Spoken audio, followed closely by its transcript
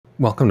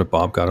Welcome to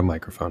Bob Got a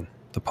Microphone,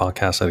 the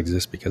podcast that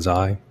exists because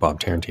I,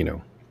 Bob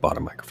Tarantino, bought a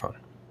microphone.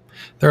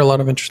 There are a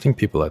lot of interesting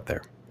people out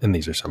there, and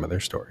these are some of their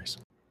stories.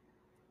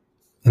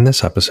 In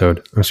this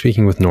episode, I'm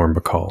speaking with Norm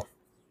Bacall.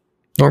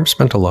 Norm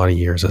spent a lot of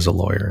years as a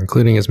lawyer,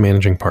 including as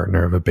managing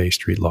partner of a Bay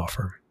Street law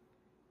firm.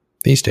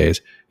 These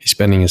days, he's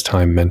spending his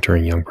time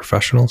mentoring young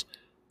professionals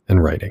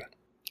and writing.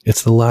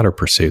 It's the latter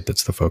pursuit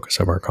that's the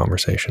focus of our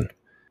conversation.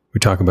 We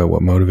talk about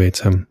what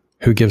motivates him,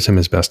 who gives him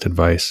his best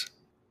advice,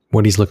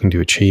 what he's looking to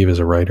achieve as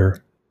a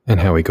writer, and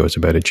how he goes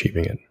about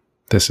achieving it.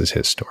 This is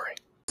his story.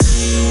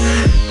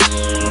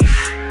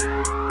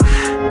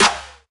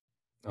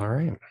 All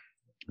right.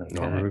 Okay.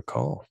 Norm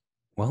Bacall,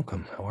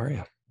 welcome. How are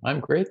you? I'm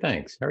great,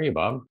 thanks. How are you,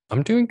 Bob?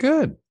 I'm doing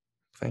good.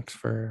 Thanks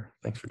for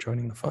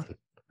joining the fun.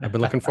 I've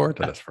been looking forward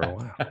to this for a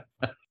while.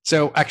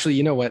 So actually,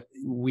 you know what?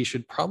 We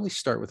should probably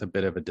start with a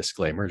bit of a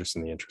disclaimer, just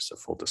in the interest of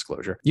full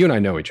disclosure. You and I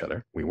know each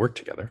other. We work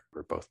together.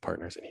 We're both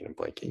partners at Heaton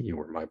Blakey. You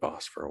were my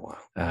boss for a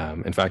while.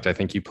 In fact, I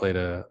think you played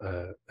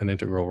an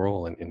integral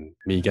role in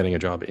me getting a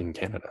job in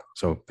Canada.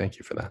 So thank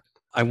you for that.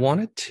 I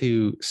wanted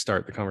to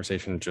start the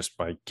conversation just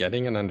by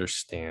getting an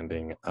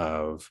understanding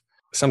of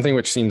something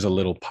which seems a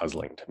little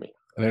puzzling to me.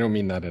 And I don't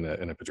mean that in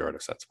a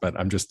pejorative sense, but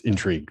I'm just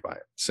intrigued by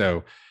it.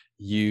 So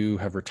you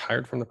have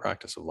retired from the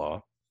practice of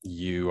law.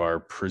 You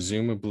are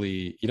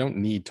presumably, you don't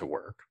need to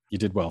work. You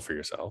did well for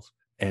yourself.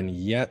 And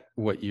yet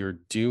what you're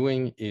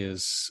doing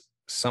is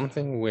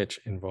something which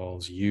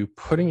involves you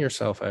putting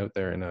yourself out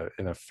there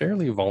in a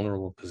fairly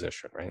vulnerable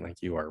position, right?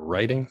 Like you are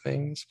writing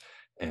things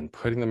and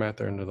putting them out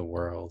there into the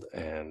world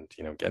and,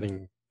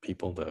 getting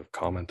people to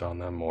comment on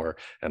them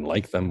and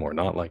like them or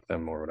not like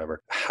them or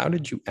whatever. How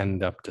did you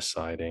end up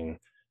deciding,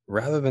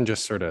 rather than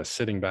just sort of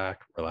sitting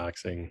back,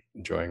 relaxing,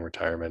 enjoying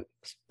retirement,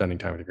 spending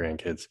time with your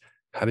grandkids,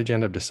 how did you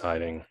end up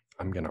deciding,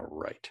 I'm going to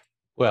write?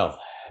 Well,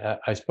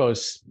 I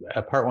suppose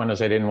part one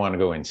is I didn't want to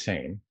go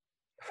insane.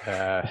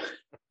 And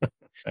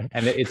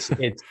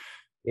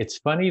it's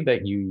funny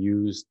that you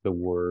used the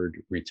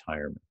word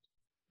retirement,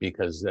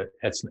 because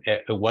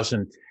it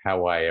wasn't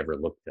how I ever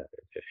looked at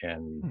it.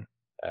 And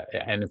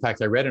in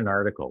fact, I read an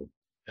article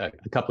a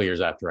couple of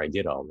years after I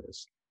did all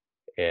this,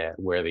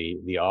 where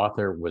the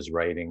author was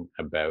writing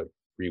about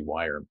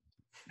rewirement.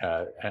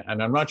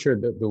 And I'm not sure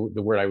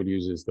the word I would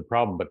use is the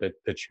problem, but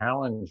the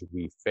challenge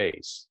we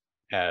face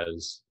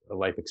as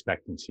life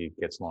expectancy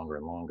gets longer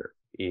and longer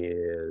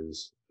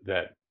is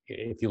that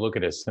if you look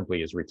at it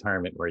simply as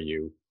retirement, where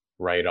you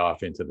ride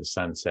off into the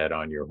sunset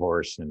on your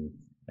horse and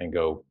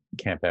go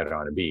camp out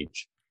on a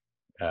beach,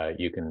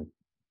 you can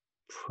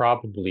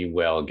probably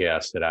well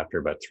guess that after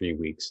about 3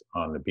 weeks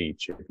on the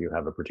beach, if you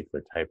have a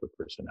particular type of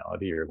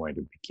personality, you're going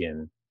to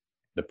begin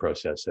the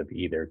process of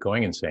either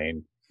going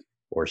insane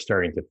or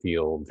starting to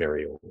feel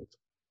very old,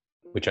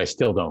 which I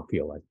still don't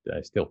feel like.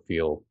 I still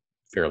feel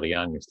fairly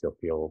young. I still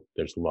feel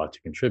there's a lot to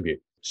contribute.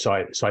 So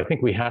I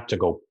think we have to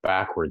go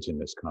backwards in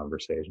this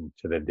conversation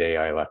to the day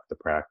I left the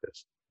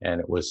practice. And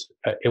it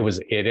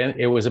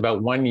was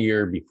about 1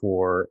 year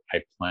before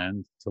I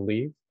planned to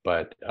leave,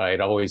 but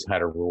I'd always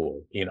had a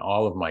rule in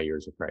all of my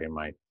years in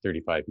my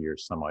 35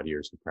 years, some odd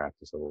years of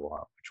practice of the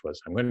law, which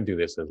was, I'm going to do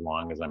this as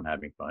long as I'm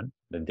having fun.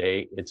 The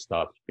day it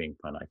stopped being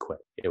fun, I quit.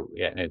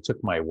 And it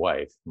took my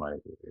wife,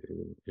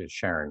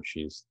 Sharon,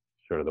 she's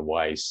sort of the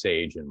wise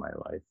sage in my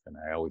life. And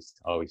I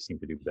always seem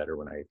to do better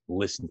when I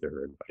listen to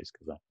her advice,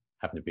 because I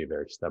happen to be a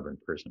very stubborn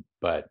person.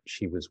 But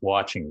she was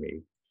watching me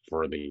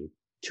for the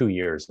 2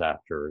 years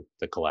after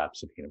the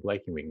collapse of Heaton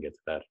Blakey. We can get to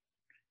that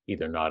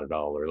either not at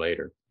all or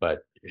later. But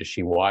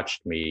she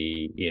watched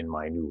me in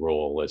my new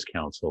role as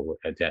counsel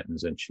at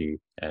Dentons, and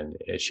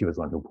she was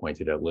the one who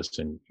pointed out,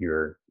 listen,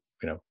 you're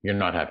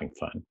not having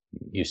fun.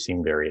 You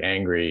seem very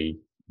angry.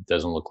 It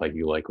doesn't look like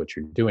you like what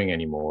you're doing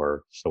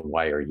anymore. So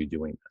why are you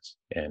doing this?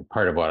 And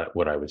part of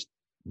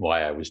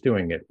why I was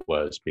doing it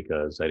was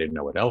because I didn't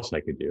know what else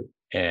I could do.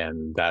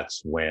 And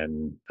that's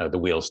when the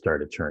wheels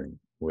started turning,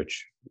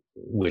 which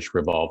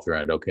revolved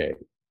around, okay,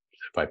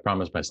 if I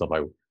promised myself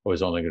I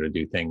was only going to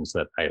do things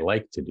that I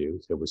like to do,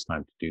 so it was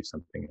time to do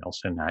something else.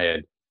 And I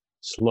had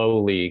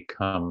slowly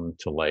come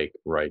to like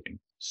writing.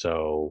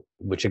 So,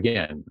 which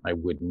again, I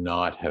would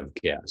not have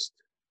guessed.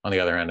 On the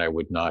other hand, I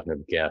would not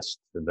have guessed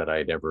that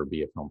I'd ever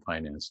be a film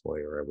finance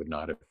lawyer. I would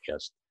not have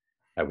guessed.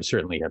 I would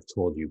certainly have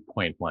told you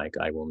point blank,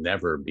 I will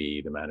never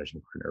be the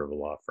managing partner of a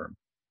law firm.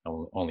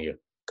 Only a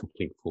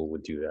complete fool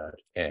would do that.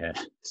 And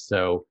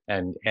so,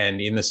 and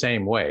in the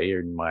same way,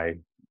 in my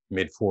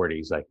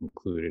mid-40s, I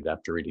concluded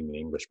after reading The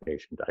English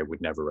Patient, I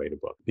would never write a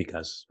book,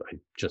 because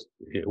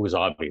it was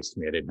obvious to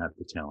me I didn't have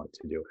the talent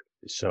to do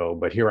it. So,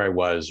 but here I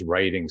was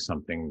writing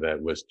something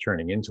that was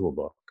turning into a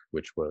book,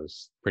 which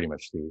was pretty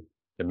much the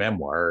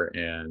memoir,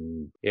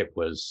 and it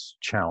was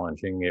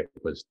challenging. It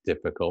was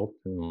difficult,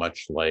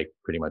 much like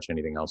pretty much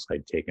anything else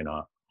I'd taken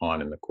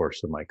on in the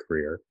course of my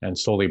career. And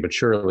slowly but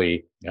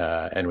surely,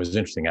 and it was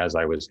interesting, as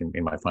I was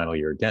in my final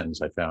year at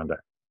Dentons, I found that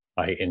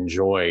I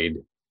enjoyed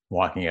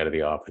walking out of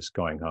the office,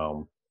 going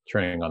home,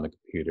 turning on the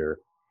computer,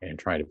 and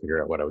trying to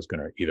figure out what I was going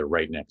to either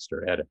write next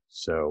or edit.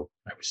 So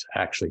I was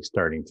actually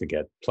starting to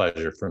get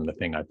pleasure from the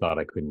thing I thought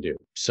I couldn't do.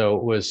 So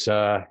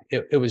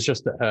it was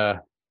just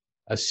a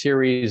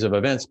series of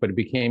events, but it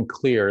became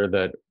clear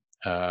that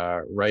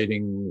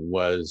writing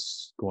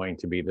was going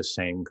to be the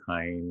same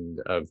kind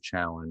of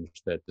challenge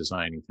that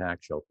designing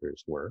tax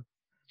shelters were,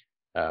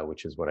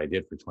 which is what I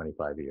did for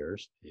 25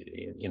 years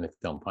in the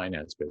film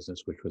finance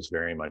business, which was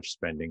very much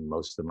spending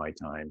most of my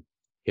time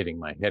hitting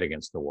my head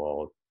against the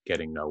wall,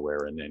 getting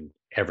nowhere. And then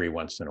every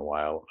once in a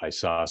while, I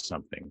saw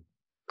something,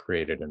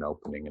 created an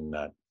opening, and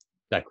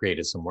that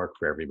created some work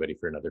for everybody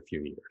for another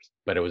few years.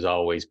 But it was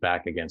always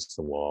back against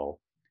the wall.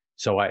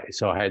 So I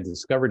had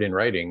discovered in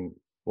writing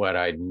what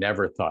I'd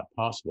never thought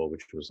possible,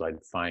 which was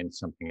I'd find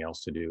something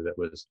else to do that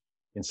was,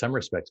 in some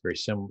respects, very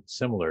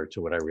similar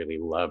to what I really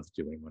loved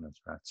doing when I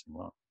was practicing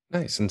law.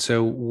 Nice. And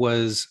so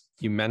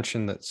you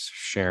mentioned that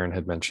Sharon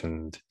had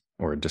mentioned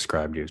or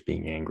described you as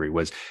being angry.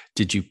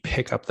 Did you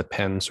pick up the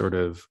pen sort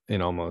of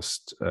in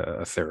almost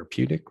a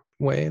therapeutic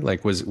way?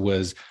 Like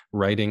was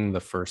writing the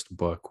first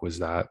book, was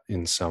that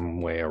in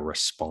some way a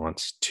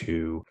response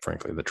to,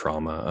 frankly, the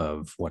trauma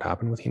of what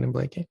happened with Heenan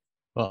Blaikie?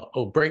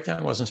 Well,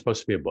 Breakdown wasn't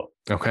supposed to be a book.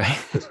 Okay.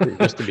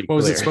 Just to be what clear.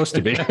 was it supposed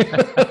to be?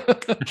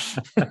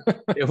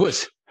 It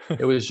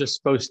was just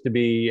supposed to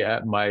be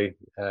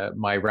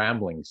my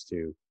ramblings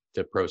to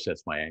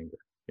process my anger.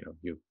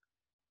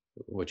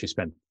 What you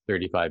spent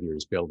 35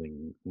 years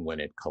building, when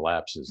it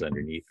collapses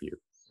underneath you,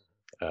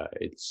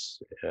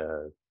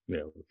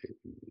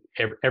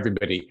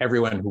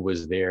 everyone who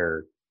was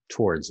there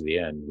towards the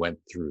end went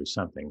through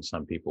something,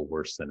 some people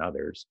worse than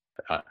others.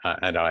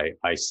 And I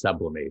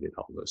sublimated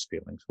all those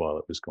feelings while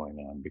it was going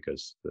on,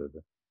 because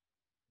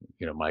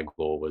my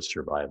goal was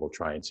survival,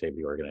 try and save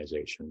the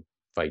organization,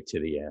 fight to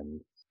the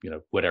end.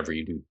 Whatever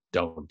you do,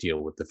 don't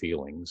deal with the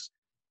feelings.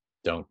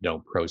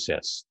 Don't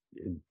process,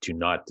 do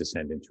not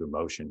descend into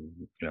emotion.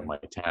 My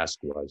task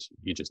was,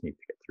 you just need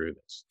to get through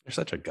this. You're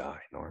such a guy,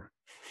 Norm.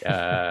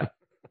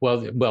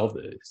 Well,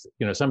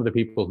 some of the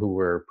people who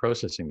were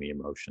processing the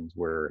emotions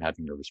were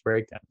having nervous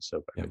breakdowns.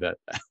 So that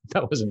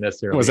wasn't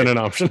necessarily an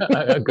option.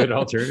 a good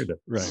alternative.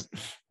 Right.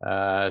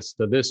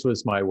 So this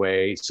was my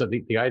way. So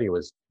the idea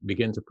was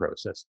begin to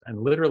process. And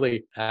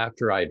literally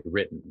after I'd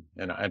written,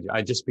 and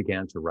I just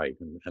began to write,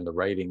 and the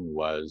writing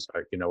was,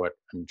 you know what,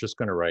 I'm just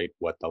going to write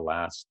what the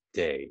last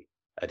day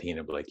at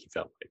Heenan Blaikie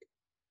felt like,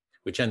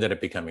 which ended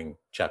up becoming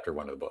chapter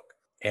 1 of the book.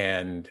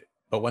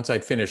 But once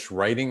I'd finished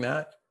writing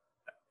that,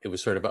 it was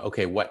sort of,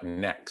 okay, what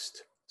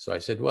next? So I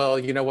said, well,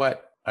 you know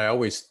what? I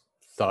always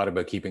thought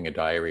about keeping a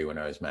diary when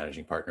I was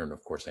managing partner, and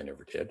of course I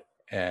never did.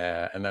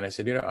 And then I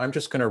said, I'm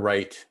just going to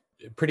write,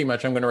 I'm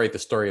going to write the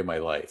story of my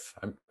life,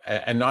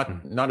 and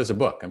not as a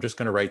book. I'm just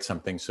going to write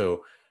something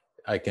so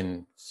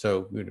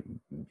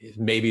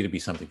maybe to be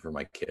something for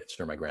my kids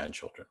or my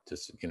grandchildren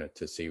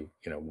to see,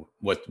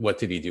 what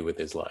did he do with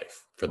his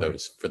life for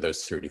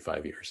those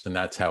 35 years. And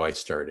that's how I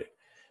started.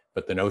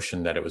 But the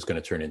notion that it was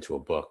going to turn into a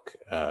book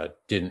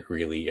didn't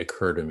really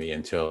occur to me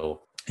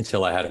until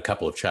I had a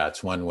couple of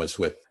chats. One was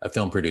with a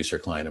film producer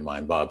client of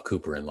mine, Bob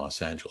Cooper in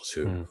Los Angeles,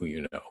 who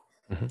you know.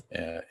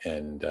 Mm-hmm.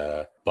 And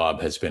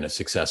Bob has been a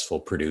successful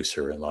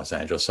producer in Los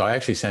Angeles. So I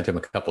actually sent him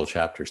a couple of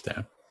chapters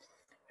down,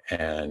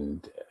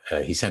 and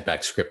he sent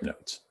back script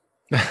notes.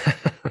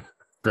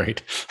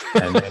 Great.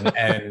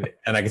 and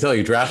I can tell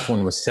you, draft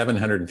 1 was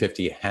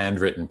 750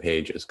 handwritten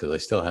pages, because I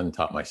still hadn't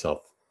taught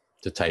myself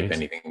to type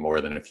anything more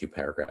than a few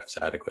paragraphs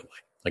adequately.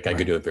 Like I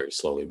could do it very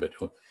slowly, but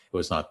it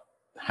was not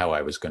how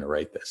I was going to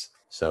write this.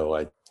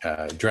 So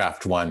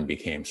draft 1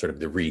 became sort of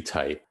the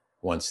retype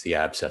once the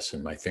abscess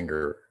in my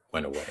finger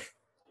went away.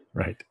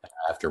 Right.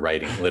 After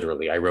writing,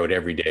 literally, I wrote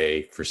every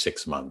day for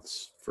 6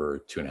 months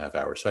for 2.5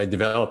 hours. So I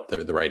developed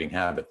the writing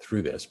habit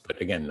through this,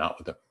 but again, not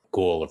with the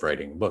goal of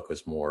writing a book. It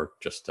was more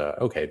just,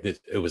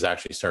 it was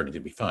actually starting to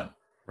be fun.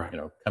 Right.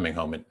 Coming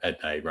home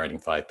at night, writing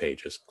 5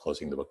 pages,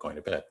 closing the book, going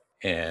to bed.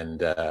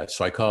 And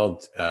so I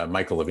called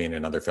Michael Levine,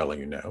 another fellow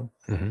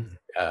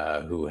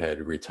who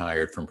had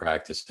retired from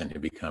practice and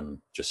had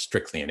become just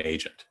strictly an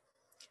agent.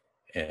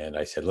 And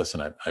I said,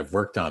 listen, I've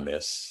worked on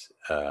this.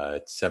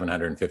 It's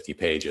 750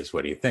 pages.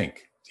 What do you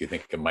think? Do you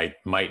think it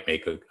might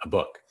make a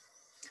book?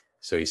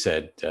 So he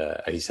said,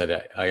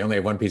 I only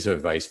have one piece of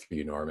advice for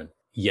you, Norman.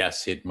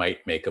 Yes, it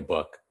might make a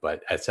book,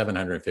 but at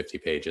 750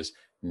 pages,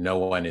 no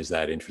one is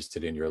that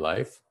interested in your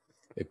life.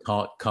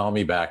 Call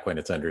me back when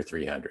it's under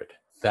 300.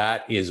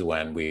 That is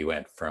when we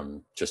went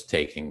from just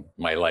taking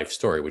my life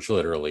story, which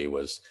literally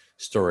was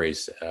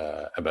stories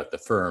about the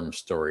firm,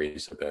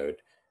 stories about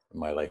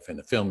my life in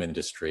the film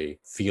industry,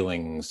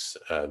 feelings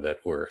that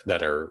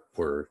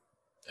were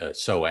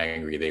so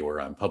angry they were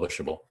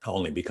unpublishable,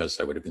 only because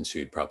I would have been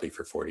sued probably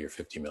for $40 or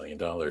 $50 million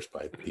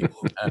by the people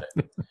who had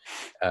it.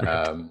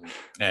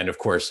 And of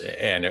course,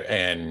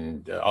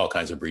 and all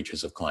kinds of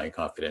breaches of client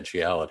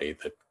confidentiality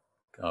that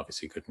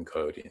obviously couldn't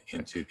code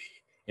into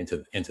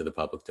the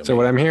public domain. So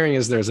what I'm hearing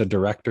is there's a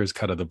director's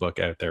cut of the book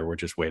out there. We're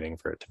just waiting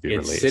for it to be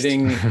released. It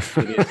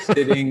is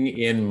sitting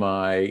in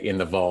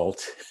the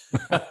vault.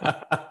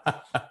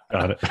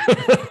 Got it.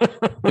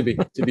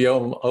 to be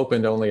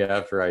opened only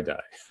after I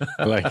die.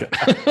 I like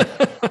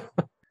it.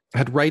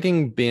 Had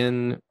writing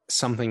been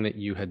something that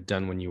you had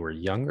done when you were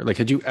younger? Like,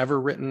 had you ever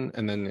written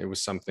and then it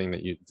was something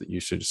that you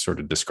should sort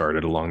of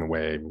discarded along the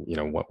way,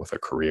 what with a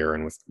career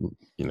and with,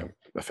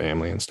 a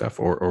family and stuff?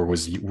 Or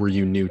were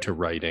you new to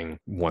writing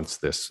once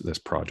this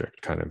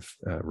project kind of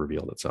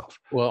revealed itself?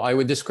 Well, I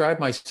would describe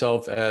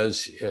myself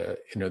as,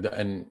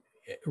 and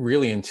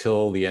really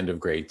until the end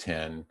of grade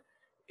 10,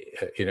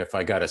 if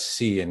I got a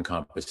C in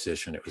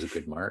composition, it was a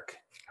good mark.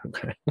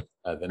 Okay.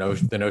 The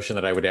notion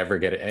that I would ever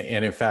get it.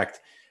 And in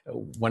fact,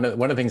 one of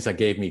the things that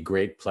gave me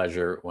great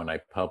pleasure when I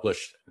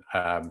published,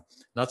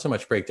 not so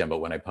much Breakdown, but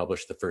when I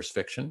published the first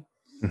fiction,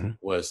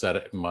 was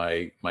that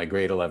my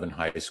grade 11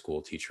 high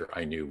school teacher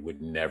I knew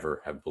would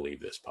never have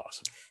believed this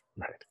possible.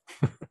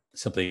 Right.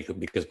 Simply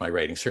because my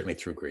writing, certainly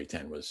through grade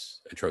 10,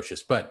 was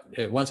atrocious. But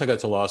once I got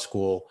to law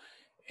school,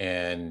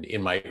 and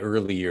in my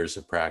early years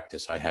of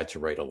practice, I had to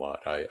write a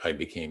lot. I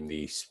became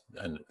the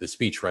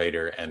speech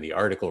writer and the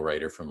article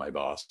writer for my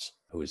boss,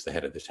 who was the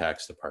head of the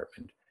tax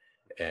department.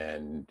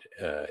 And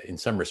in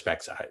some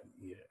respects,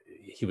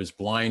 he was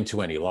blind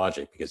to any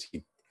logic because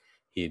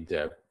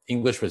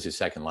English was his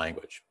second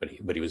language, but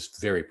he was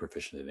very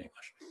proficient in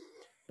English.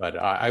 But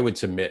I would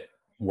submit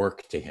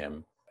work to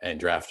him and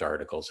draft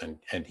articles,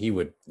 and he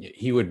would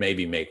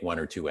maybe make one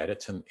or two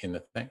edits in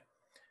the thing.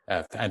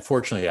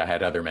 Unfortunately, I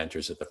had other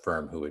mentors at the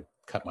firm who would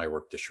cut my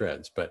work to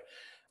shreds,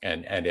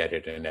 and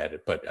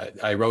edit.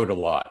 But I wrote a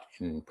lot,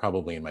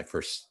 probably in my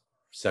first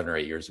 7 or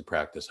 8 years of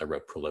practice, I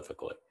wrote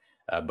prolifically.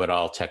 But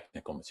all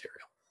technical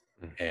material.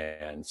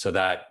 And so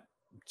that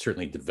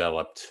certainly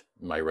developed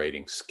my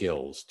writing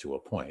skills to a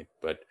point.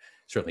 But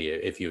certainly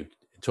if you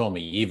told me,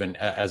 even,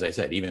 as I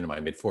said, even in my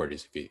mid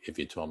 40s, if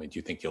you told me, do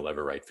you think you'll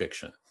ever write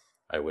fiction?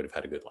 I would have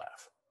had a good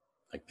laugh.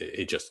 Like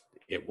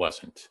it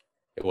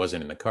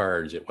wasn't in the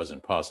cards. It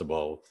wasn't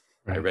possible.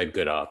 Right. I read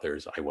good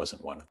authors. I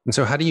wasn't one of them. And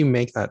so how do you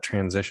make that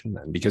transition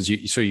then? Because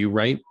you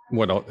write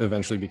what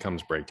eventually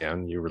becomes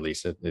Breakdown, you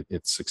release it,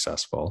 it's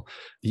successful.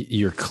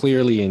 You're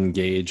clearly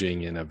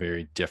engaging in a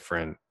very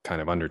different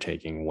kind of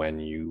undertaking when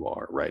you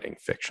are writing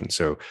fiction.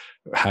 So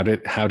how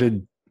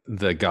did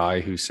the guy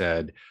who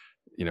said,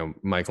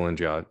 Michael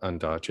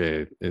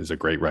Ondaatje is a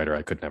great writer,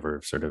 I could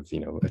never sort of,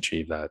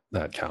 achieve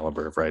that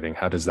caliber of writing.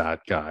 How does that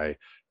guy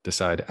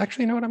decide,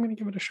 actually, you know what, I'm going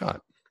to give it a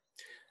shot?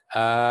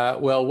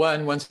 Well,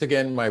 once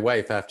again, my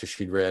wife, after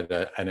she'd read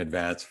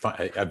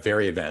a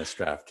very advanced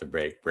draft of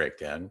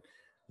Breakdown,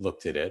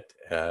 looked at it,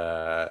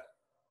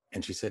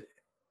 and she said,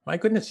 "My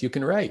goodness, you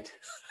can write."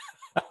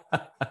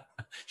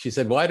 She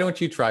said, "Why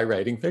don't you try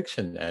writing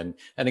fiction?" And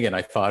again,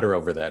 I fought her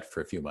over that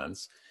for a few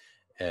months,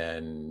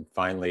 and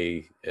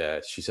finally,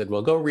 she said,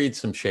 "Well, go read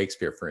some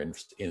Shakespeare for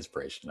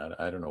inspiration."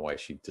 I don't know why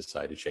she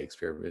decided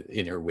Shakespeare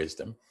in her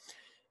wisdom.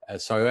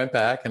 So I went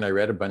back and I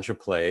read a bunch of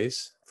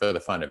plays for the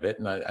fun of it.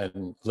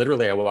 And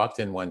literally I walked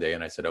in one day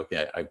and I said,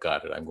 okay, I've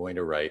got it. I'm going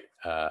to write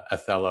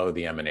Othello,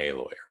 the M&A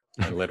lawyer.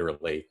 And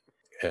literally,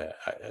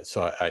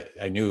 so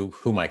I knew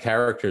who my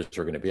characters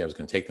were going to be. I was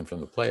going to take them from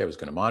the play. I was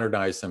going to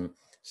modernize them,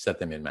 set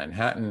them in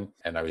Manhattan.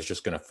 And I was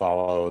just going to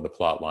follow the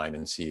plot line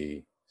and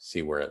see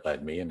where it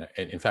led me. And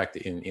in fact,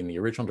 in the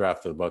original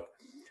draft of the book,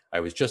 I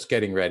was just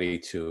getting ready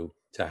to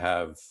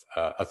have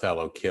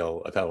Othello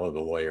the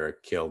lawyer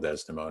kill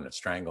Desdemona,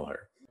 strangle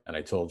her. And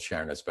I told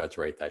Sharon I was about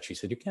to write that. She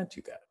said, "You can't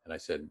do that." And I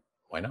said,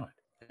 "Why not?"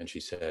 And she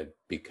said,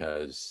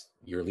 "Because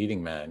your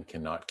leading man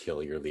cannot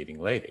kill your leading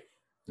lady.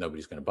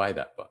 Nobody's going to buy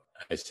that book."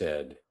 I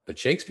said, "But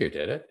Shakespeare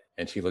did it."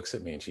 And she looks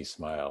at me and she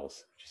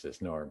smiles. She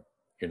says, "Norm,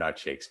 you're not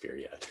Shakespeare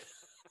yet."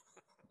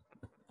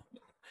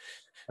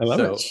 I love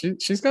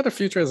it. She's got a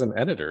future as an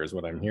editor, is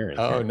what I'm hearing.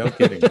 Oh, here. No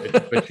kidding.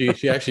 But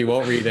she actually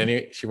won't read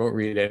any. She won't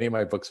read any of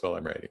my books while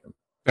I'm writing them.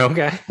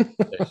 Okay.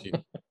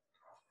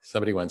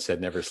 Somebody once said,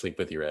 "Never sleep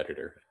with your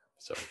editor."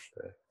 So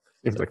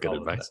seems like good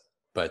advice.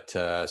 But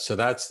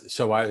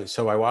so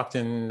I walked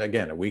in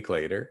again a week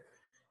later,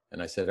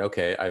 and I said,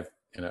 "Okay, I've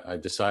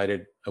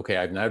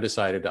now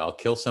decided I'll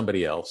kill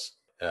somebody else."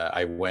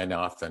 I went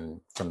off, and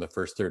from the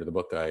first third of the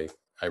book, I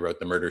wrote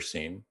the murder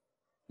scene.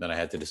 Then I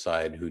had to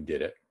decide who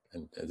did it,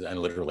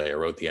 and literally I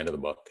wrote the end of the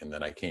book, and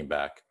then I came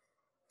back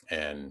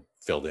and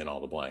filled in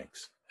all the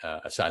blanks.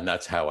 And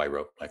that's how I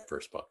wrote my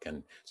first book.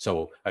 And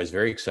so I was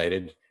very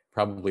excited.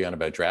 Probably on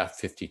about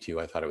draft 52,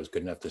 I thought it was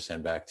good enough to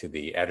send back to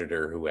the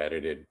editor who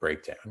edited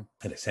Breakdown.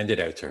 And I sent it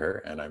out to her,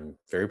 and I'm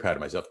very proud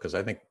of myself because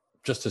I think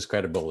just as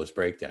credible as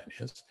Breakdown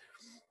is,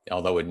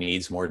 although it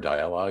needs more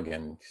dialogue.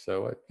 And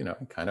so, I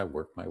kind of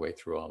worked my way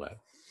through all that.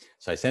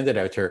 So I sent it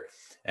out to her,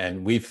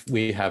 and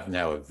we have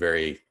now a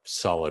very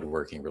solid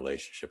working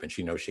relationship, and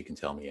she knows she can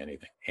tell me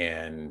anything.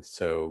 And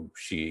so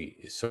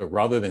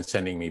rather than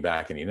sending me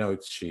back any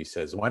notes, she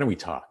says, "Why don't we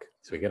talk?"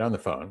 So we get on the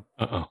phone.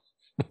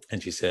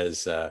 And she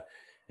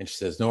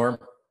says, "Norm,"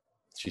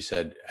 she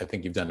said, "I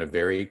think you've done a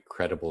very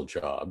credible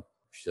job."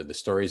 She said, "The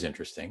story's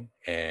interesting.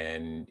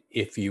 And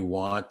if you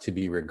want to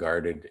be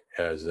regarded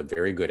as a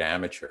very good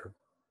amateur,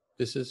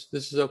 this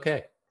is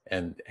okay."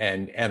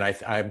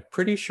 I'm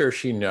pretty sure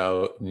she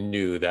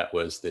knew that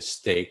was the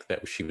stake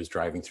that she was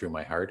driving through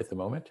my heart at the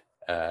moment.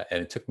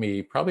 And it took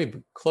me probably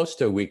close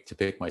to a week to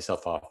pick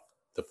myself off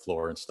the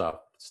floor and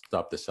stop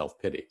the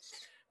self-pity.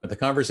 But the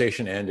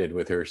conversation ended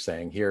with her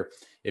saying, here,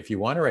 if you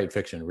want to write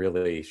fiction,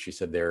 really, she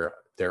said, there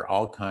are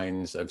all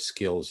kinds of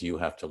skills you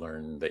have to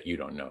learn that you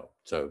don't know.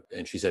 So,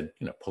 and she said,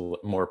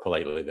 more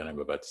politely than I'm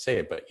about to say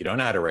it, but you don't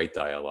know how to write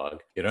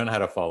dialogue. You don't know how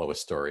to follow a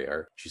story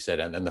arc. She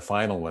said, and then the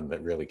final one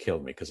that really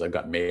killed me, because I've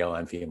got male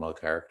and female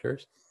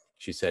characters.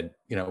 She said,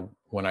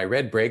 when I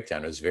read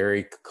Breakdown, it was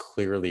very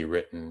clearly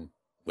written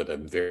with a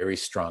very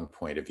strong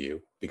point of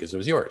view because it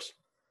was yours.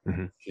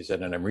 Mm-hmm. She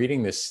said, and I'm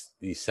reading these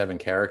 7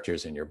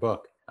 characters in your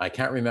book. I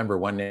can't remember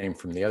one name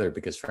from the other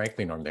because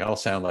frankly, Norm, they all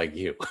sound like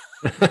you.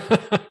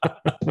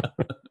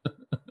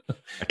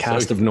 A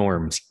cast of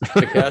norms.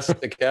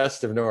 the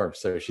cast of norms.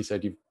 So she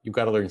said, you've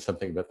got to learn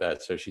something about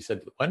that. So she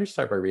said, why don't you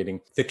start by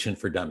reading Fiction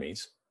for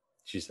Dummies?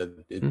 She said,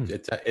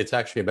 it's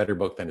actually a better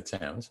book than it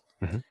sounds.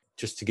 Mm-hmm.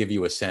 Just to give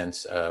you a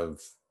sense of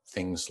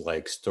things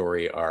like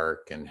story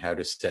arc and how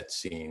to set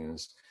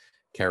scenes,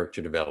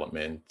 character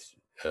development,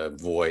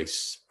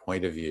 voice,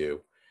 point of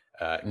view,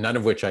 none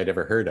of which I'd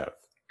ever heard of.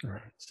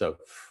 Right. So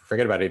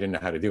forget about it. I didn't know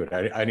how to do it.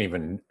 I didn't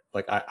even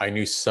I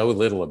knew so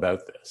little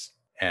about this.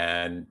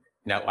 And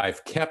now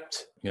I've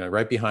kept,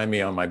 right behind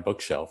me on my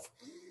bookshelf,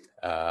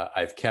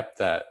 I've kept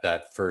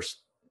that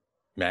first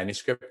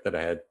manuscript that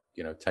I had,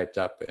 typed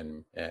up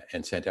and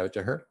sent out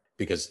to her,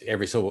 because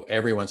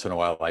every once in a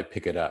while I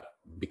pick it up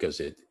because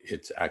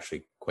it's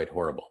actually quite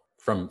horrible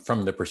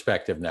from the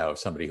perspective now of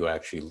somebody who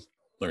actually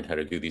learned how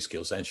to do these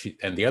skills.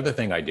 And the other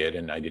thing I did,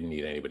 and I didn't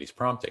need anybody's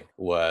prompting,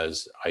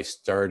 was I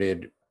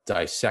started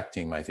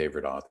dissecting my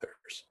favorite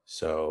authors.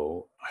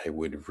 So I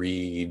would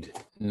read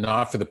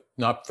not from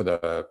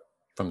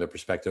the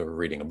perspective of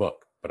reading a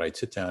book, but I'd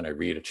sit down, I'd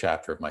read a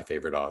chapter of my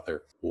favorite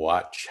author,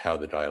 watch how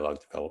the dialogue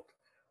developed,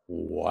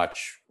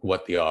 watch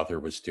what the author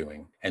was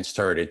doing, and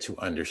started to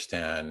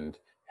understand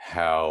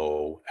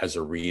how, as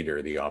a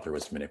reader, the author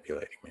was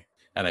manipulating me.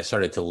 And I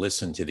started to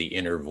listen to the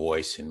inner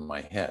voice in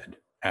my head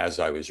as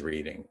I was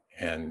reading.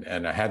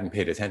 And I hadn't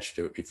paid attention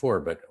to it before,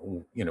 but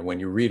when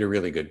you read a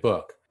really good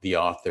book, the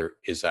author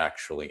is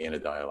actually in a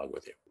dialogue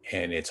with you.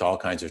 And it's all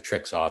kinds of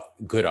tricks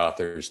good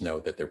authors know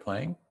that they're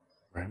playing.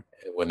 Right.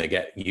 When they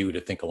get you to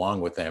think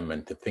along with them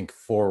and to think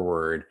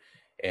forward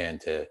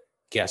and to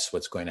guess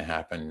what's going to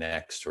happen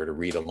next, or to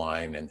read a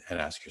line and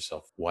ask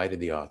yourself, why did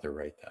the author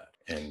write that?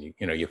 And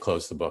you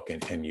close the book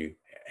and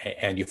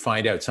you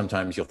find out,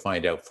 sometimes you'll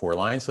find out 4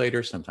 lines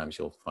later, sometimes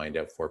you'll find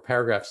out 4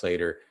 paragraphs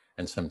later,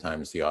 and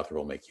sometimes the author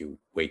will make you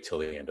wait till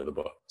the end of the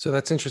book. So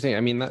that's interesting.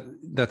 I mean,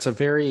 that's a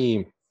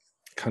very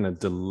kind of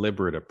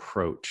deliberate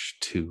approach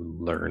to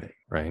learning,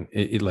 right?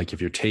 Like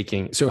if you're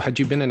taking, so had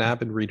you been an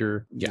avid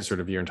reader sort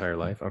of your entire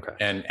life? Okay.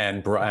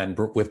 And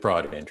with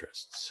broad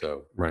interests.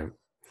 So, right.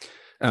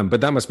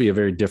 But that must be a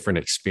very different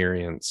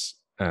experience,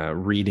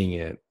 reading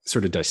it,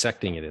 sort of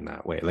dissecting it in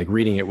that way, like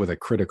reading it with a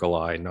critical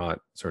eye, not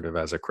sort of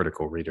as a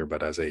critical reader,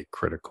 but as a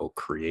critical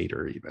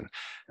creator even.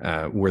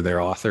 Were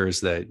there authors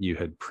that you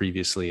had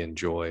previously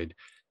enjoyed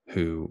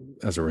who,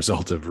 as a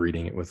result of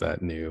reading it with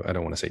that new, I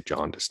don't want to say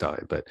jaundiced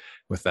eye, but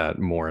with that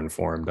more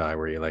informed eye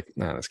where you're like,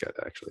 nah, this guy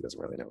actually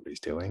doesn't really know what he's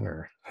doing?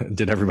 Or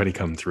did everybody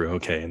come through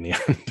okay in the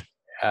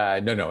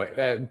end?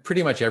 No.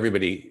 Pretty much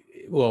everybody,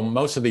 well,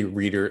 most of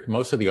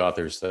the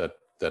authors that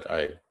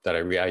I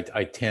read,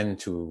 I tend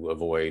to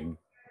avoid,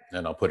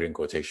 and I'll put it in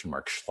quotation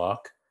marks,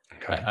 schlock.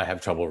 Okay. I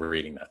have trouble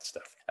reading that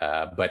stuff.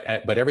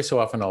 But every so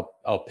often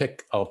I'll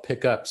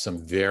pick up some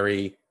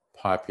very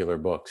popular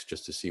books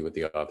just to see what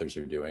the authors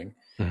are doing.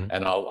 Mm-hmm.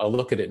 And I'll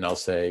look at it and I'll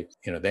say,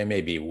 they may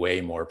be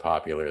way more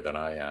popular than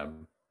I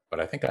am,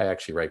 but I think I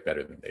actually write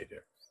better than they do.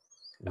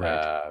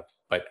 Right.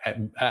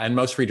 And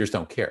most readers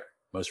don't care.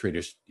 Most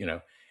readers,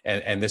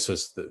 and this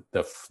was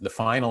the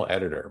final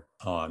editor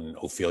on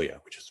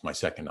Ophelia, which is my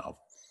second novel,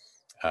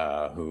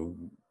 who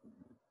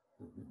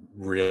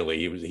really,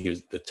 he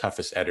was the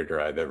toughest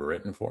editor I've ever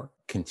written for,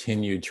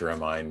 continued to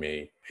remind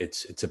me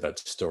it's about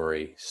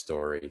story.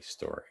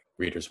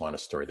 Readers want a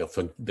story.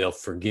 They'll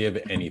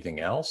forgive anything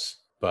else,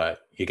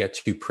 but you get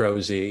too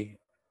prosy,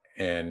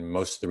 and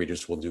most of the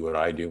readers will do what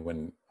I do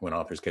when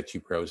authors get too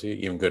prosy,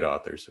 even good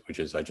authors, which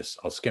is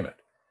I'll skim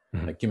it.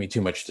 Mm-hmm. Like, give me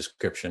too much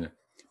description.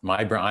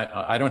 My brain,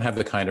 I don't have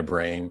the kind of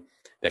brain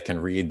that can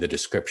read the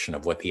description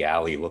of what the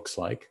alley looks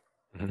like,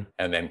 mm-hmm.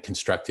 and then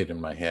construct it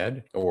in my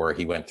head. Or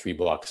he went 3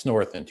 blocks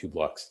north and 2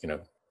 blocks,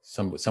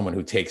 someone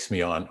who takes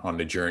me on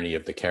the journey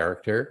of the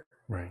character.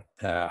 Right.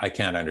 I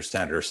can't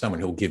understand it. Or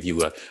someone who'll give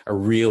you a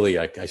really,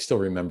 I still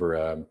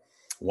remember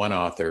one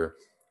author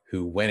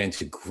who went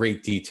into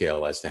great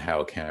detail as to how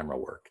a camera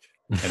worked.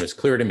 And it was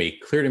clear to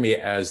me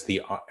as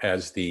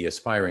the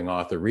aspiring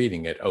author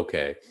reading it,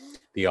 okay,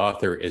 the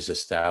author is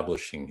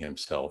establishing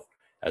himself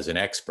as an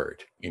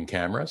expert in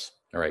cameras.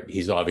 All right.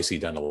 He's obviously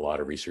done a lot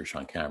of research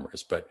on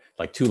cameras, but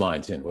like 2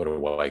 lines in, what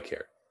do I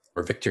care?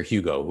 Or Victor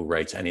Hugo, who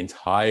writes an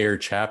entire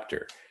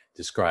chapter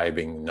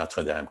describing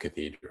Notre Dame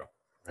Cathedral.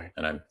 Right.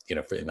 And I'm,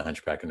 in The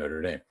Hunchback of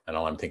Notre Dame, and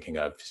all I'm thinking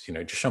of is,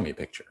 just show me a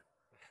picture.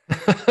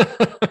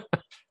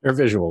 You're a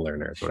visual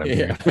learner is what I'm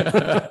hearing.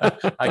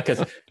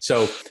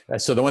 So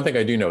the one thing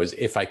I do know is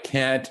if I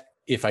can't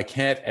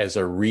as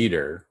a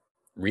reader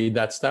read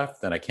that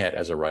stuff, then I can't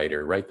as a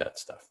writer write that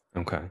stuff.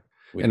 Okay.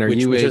 Which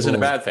isn't a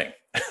bad thing.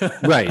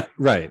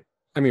 Right.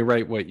 I mean,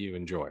 write what you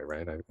enjoy,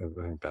 right? I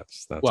think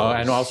that's well,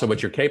 always... and also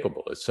what you're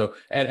capable of. So,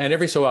 and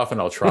every so often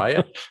I'll try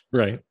it.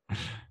 Right.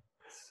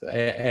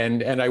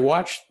 And I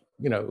watch,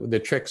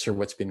 the tricks or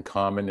what's been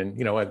common, and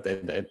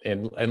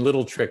and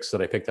little tricks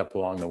that I picked up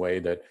along the way,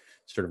 that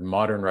sort of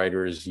modern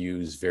writers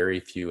use very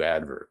few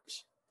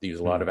adverbs. They use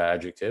a lot of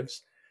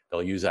adjectives.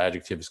 They'll use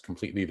adjectives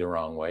completely the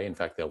wrong way. In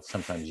fact, they'll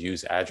sometimes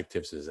use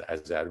adjectives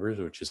as adverbs,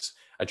 which is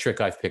a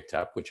trick I've picked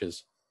up, which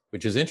is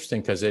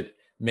interesting because it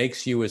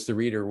makes you as the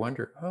reader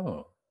wonder,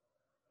 oh,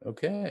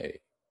 okay.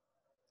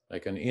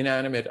 Like an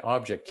inanimate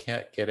object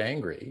can't get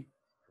angry,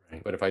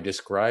 right. But if I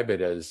describe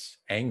it as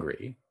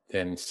angry,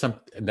 then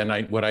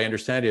what I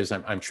understand is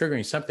I'm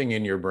triggering something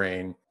in your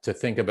brain to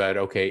think about,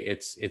 okay,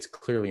 it's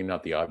clearly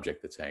not the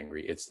object that's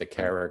angry. It's the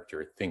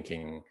character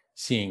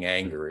seeing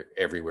anger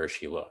everywhere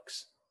she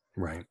looks.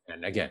 Right.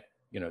 And again,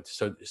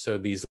 so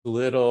these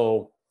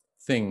little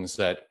things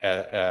that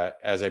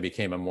as I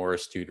became a more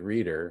astute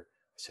reader,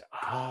 I said,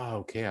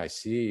 okay, I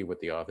see what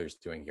the author's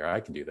doing here. I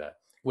can do that.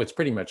 Well, it's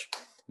pretty much,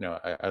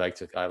 I like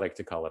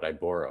to call it I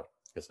borrow,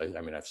 because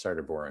I've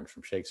started borrowing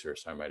from Shakespeare,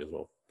 so I might as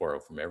well borrow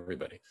from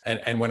everybody.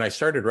 And when I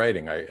started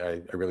writing,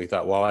 I really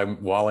thought,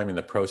 while I'm in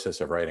the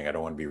process of writing, I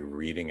don't want to be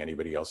reading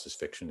anybody else's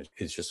fiction.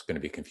 It's just going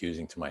to be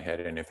confusing to my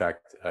head. And in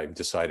fact, I've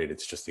decided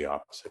it's just the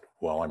opposite.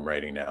 While I'm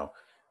writing now,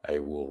 I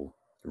will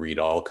read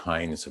all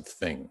kinds of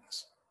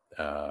things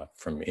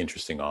from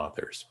interesting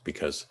authors,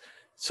 because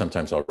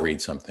sometimes I'll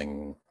read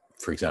something.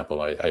 For example,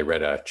 I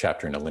read a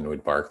chapter in a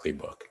Linwood Barclay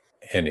book,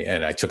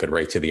 and I took it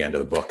right to the end of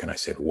the book, and I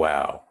said,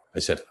 wow. I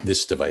said,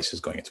 this device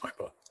is going into my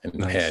book. And,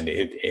 nice. And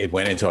it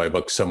went into my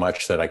book so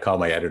much that I called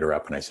my editor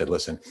up and I said,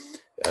 listen,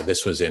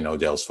 this was in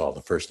Odell's Fall,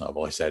 the first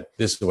novel. I said,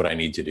 this is what I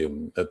need to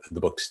do. The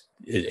book's,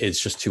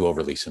 it's just too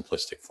overly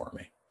simplistic for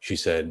me. She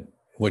said,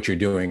 what you're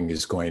doing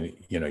is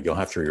you'll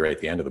have to rewrite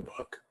the end of the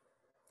book.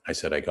 I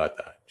said, I got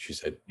that. She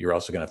said, you're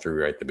also going to have to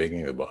rewrite the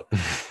beginning of the book.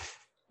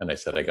 And I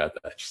said, I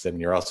got that. She said,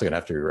 and you're also going to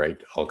have to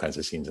rewrite all kinds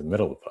of scenes in the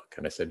middle of the book.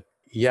 And I said,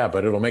 yeah,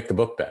 but it'll make the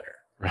book better.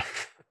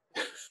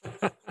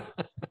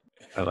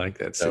 I like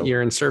that. So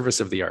you're in service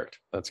of the art.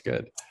 That's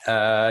good.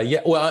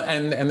 Yeah. Well,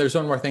 and there's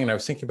one more thing, and I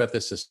was thinking about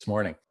this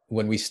morning.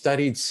 When we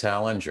studied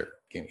Salinger,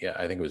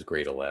 I think it was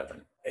grade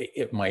 11,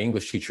 my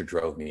English teacher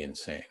drove me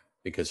insane,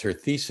 because her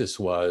thesis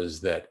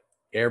was that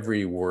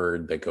every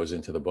word that goes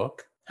into the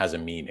book has a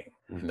meaning,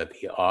 and that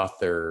the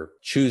author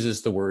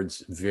chooses the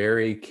words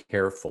very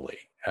carefully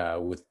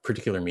with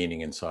particular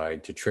meaning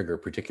inside to trigger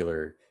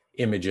particular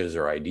images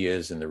or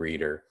ideas in the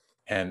reader.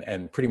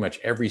 And pretty much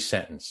every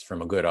sentence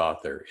from a good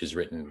author is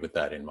written with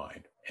that in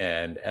mind.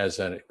 And as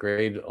a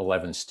grade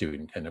 11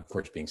 student, and of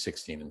course being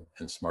 16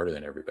 and smarter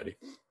than everybody,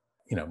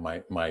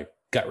 my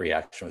gut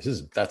reaction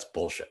was, that's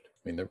bullshit.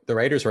 I mean, the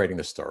writer's writing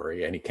the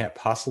story, and he can't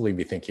possibly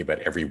be thinking about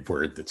every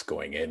word that's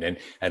going in.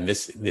 And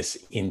this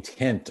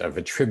intent of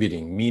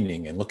attributing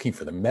meaning and looking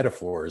for the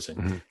metaphors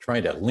and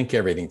trying to link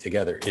everything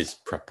together is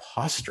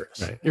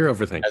preposterous. Right. You're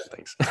overthinking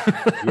things.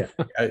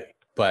 Yeah.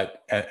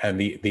 But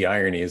the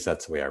irony is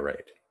that's the way I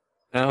write.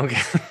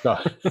 Okay. So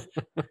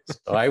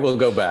I will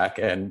go back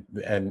and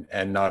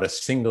not a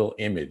single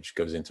image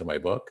goes into my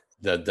book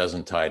that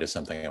doesn't tie to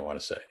something I want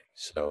to say.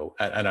 So,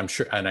 and I'm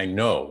sure, and I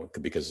know,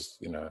 because,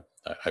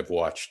 I've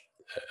watched,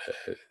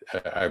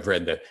 I've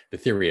read the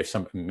theory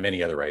of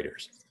many other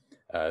writers,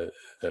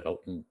 that,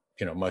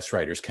 most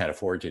writers can't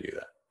afford to do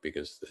that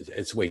because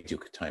it's way too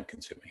time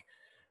consuming.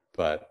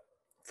 But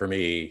for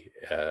me,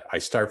 I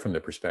start from the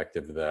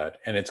perspective that,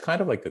 and it's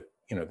kind of like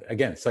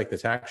again, it's like the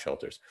tax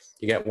shelters.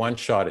 You get one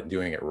shot at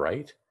doing it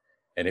right.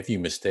 And if you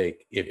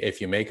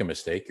make a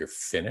mistake, you're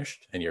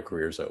finished and your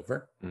career's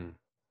over.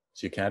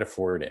 So you can't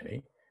afford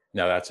any.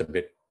 Now that's a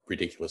bit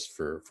ridiculous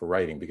for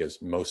writing,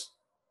 because most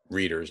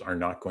readers are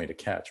not going to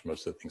catch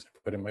most of the things I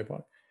put in my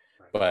book.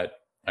 Right.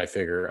 But I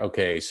figure,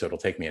 okay, so it'll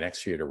take me an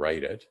extra year to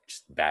write it.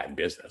 Just bad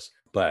business,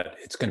 but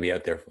it's going to be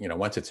out there.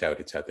 Once it's out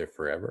there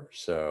forever.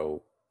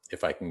 So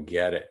if I can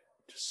get it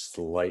just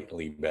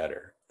slightly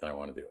better, then I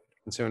want to do it.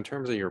 And so in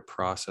terms of your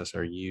process,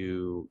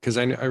 because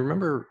I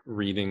remember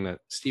reading that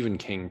Stephen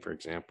King, for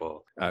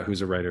example,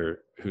 who's a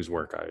writer whose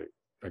work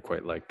I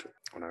quite liked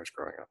when I was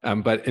growing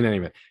up. But in any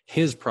event,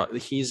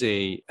 he's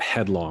a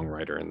headlong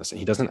writer in this.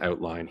 He doesn't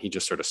outline. He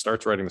just sort of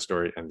starts writing the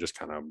story and just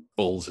kind of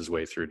bulls his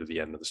way through to the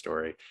end of the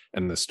story.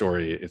 And the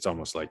story, it's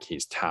almost like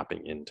he's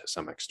tapping into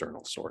some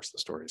external source. The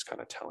story is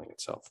kind of telling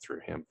itself through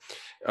him.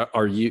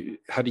 How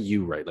do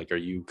you write? Like, are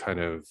you kind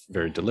of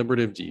very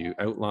deliberative? Do you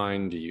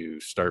outline? Do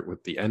you start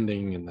with the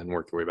ending and then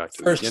work your way back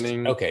to the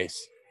beginning? Okay.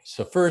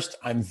 So first,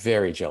 I'm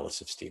very jealous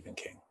of Stephen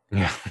King.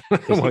 Yeah.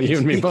 Well, you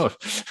and me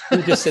both.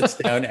 He just sits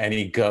down and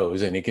he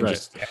goes, and he can Right.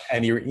 just,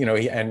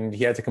 and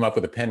he had to come up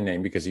with a pen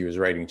name because he was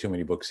writing too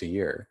many books a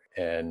year.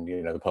 And,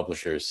 the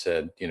publishers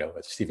said,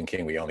 Stephen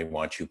King, we only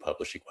want you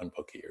publishing one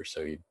book a year.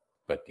 So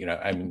but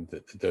I mean,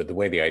 the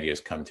way the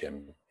ideas come to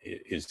him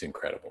is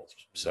incredible.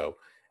 So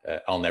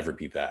I'll never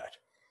be that.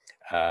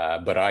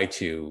 But I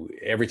too,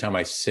 every time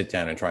I sit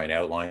down and try and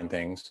outline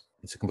things,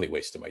 it's a complete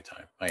waste of my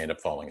time. I end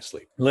up falling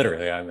asleep,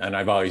 literally. And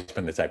I've always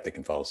been the type that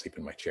can fall asleep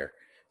in my chair.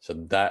 So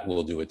that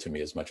will do it to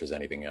me as much as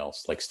anything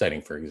else, like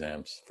studying for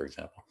exams, for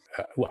example.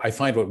 I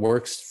find what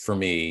works for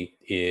me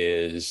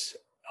is,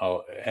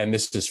 and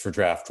this is for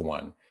draft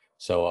one.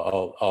 So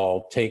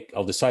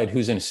I'll decide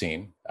who's in a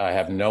scene. I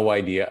have no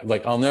idea.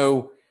 Like I'll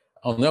know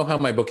how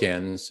my book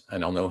ends,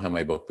 and I'll know how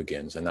my book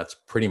begins, and that's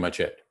pretty much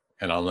it.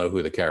 And I'll know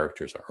who the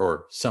characters are,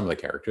 or some of the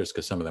characters,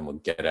 because some of them will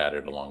get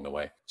added along the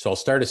way. So I'll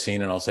start a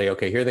scene and I'll say,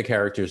 okay, here are the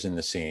characters in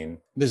the scene.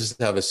 This is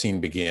how the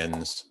scene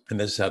begins, and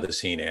this is how the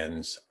scene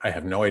ends. I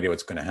have no idea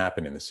what's going to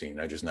happen in the scene.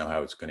 I just know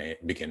how it's going to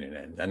begin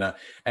and end.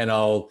 And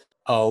I'll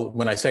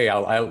when I say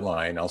I'll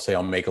outline, I'll say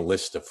I'll make a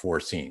list of 4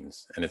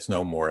 scenes, and it's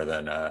no more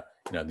than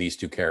these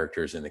 2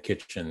 characters in the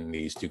kitchen,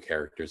 these 2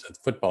 characters at the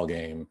football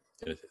game,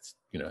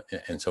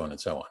 and so on and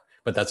so on.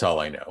 But that's all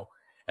I know,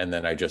 and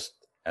then I just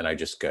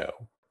go.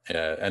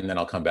 And then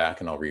I'll come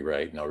back and I'll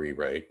rewrite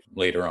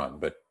later on.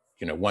 But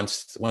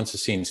once the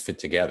scenes fit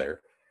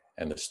together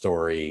and the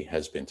story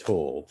has been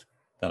told,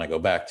 then I go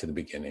back to the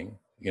beginning.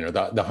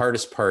 The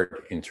hardest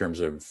part in terms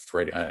of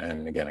writing,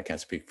 and again, I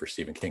can't speak for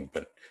Stephen King,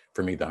 but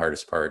for me, the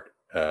hardest part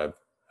of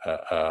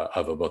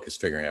a book is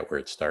figuring out where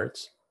it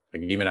starts.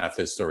 Like even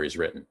after the story is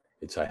written,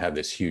 I have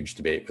this huge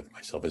debate with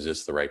myself: is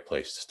this the right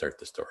place to start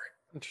the story?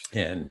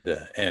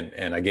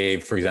 And I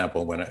gave, for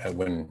example, when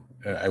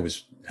I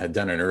had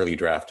done an early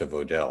draft of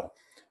Odell,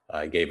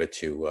 I gave it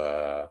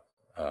to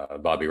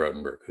Bobby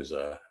Rotenberg,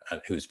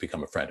 who's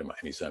become a friend of mine.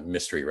 He's a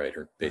mystery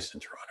writer based in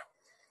Toronto,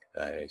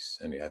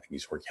 and I think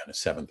he's working on his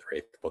 7th or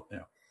 8th book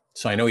now.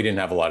 So I know he didn't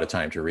have a lot of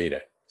time to read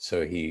it.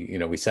 So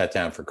we sat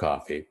down for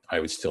coffee. I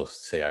would still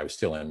say I was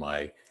still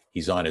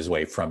he's on his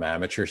way from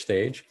amateur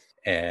stage,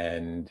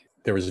 and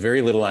there was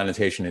very little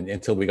annotation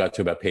until we got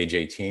to about page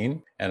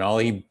 18. And all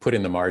he put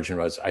in the margin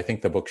was, I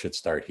think the book should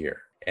start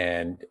here.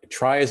 And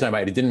try as I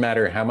might, it didn't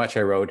matter how much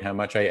I wrote, how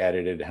much I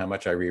edited, how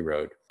much I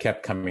rewrote,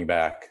 kept coming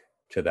back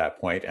to that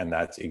point. And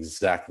that's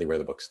exactly where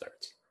the book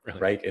starts, really?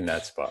 Right in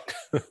that spot.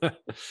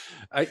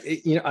 I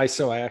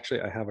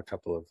have a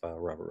couple of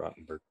Robert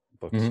Rottenberg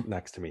books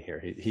next to me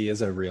here. He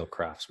is a real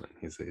craftsman.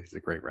 He's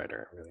a great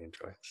writer. I really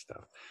enjoy his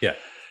stuff. Yeah.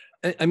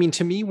 I mean,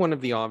 to me, one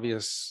of the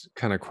obvious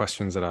kind of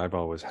questions that I've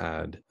always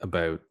had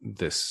about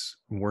this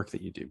work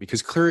that you do,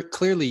 because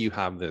clearly you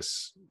have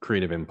this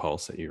creative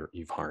impulse that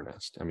you've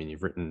harnessed. I mean,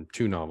 you've written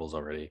 2 novels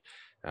already.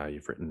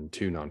 You've written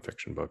 2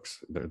 nonfiction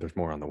books. There's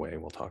more on the way.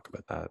 We'll talk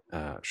about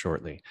that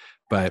shortly.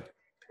 But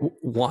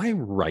why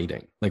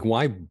writing? Like,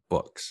 why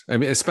books? I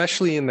mean,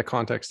 especially in the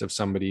context of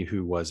somebody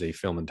who was a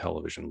film and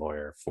television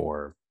lawyer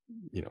for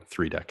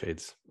 3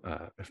 decades,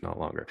 if not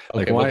longer.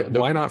 Okay, like,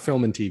 why not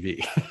film and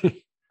TV?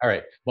 All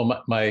right.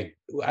 Well,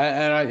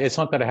 it's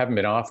not that I haven't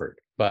been offered,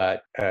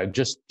 but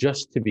just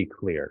to be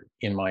clear,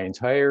 in my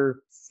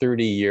entire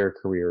 30-year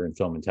career in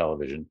film and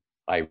television,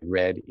 I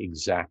read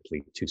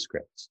exactly 2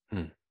 scripts.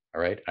 All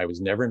right. I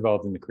was never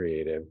involved in the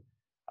creative.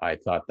 I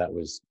thought that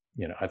was,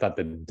 I thought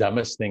the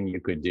dumbest thing you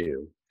could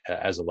do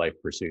as a life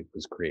pursuit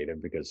was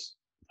creative, because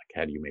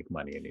how do you make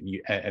money?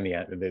 And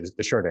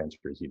the short answer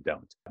is you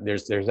don't.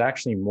 There's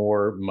actually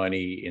more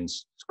money in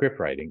script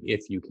writing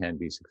if you can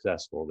be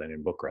successful than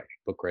in book writing.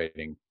 Book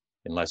writing,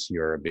 unless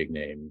you're a big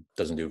name,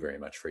 doesn't do very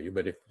much for you.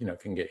 But if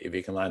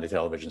you can land a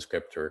television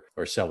script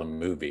or sell a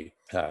movie,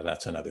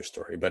 that's another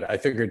story. But I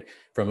figured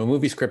from a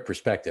movie script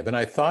perspective, and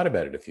I thought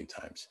about it a few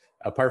times.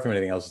 Apart from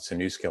anything else, it's a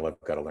new skill I've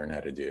got to learn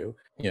how to do.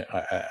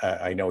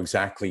 I know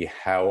exactly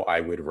how I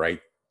would write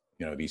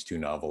these 2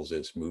 novels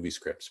as movie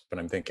scripts, but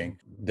I'm thinking,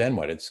 then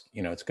what? It's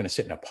going to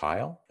sit in a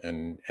pile,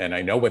 and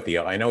I know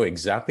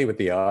exactly what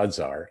the odds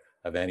are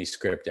of any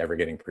script ever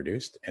getting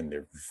produced, and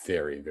they're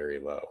very, very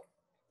low.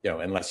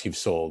 Unless you've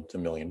sold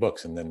 1 million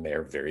books, and then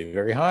they're very,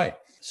 very high.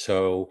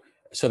 So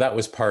that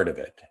was part of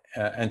it.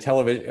 And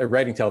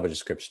writing television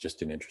scripts just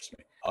didn't interest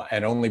me,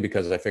 and only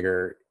because I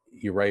figure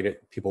you write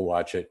it, people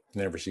watch it,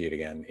 never see it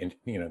again, and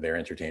they're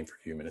entertained for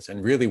a few minutes.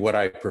 And really, what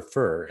I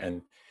prefer,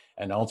 and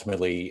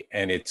ultimately,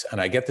 and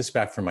I get this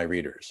back from my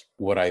readers,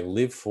 what I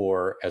live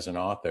for as an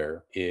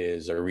author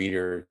is a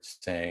reader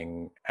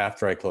saying,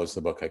 after I closed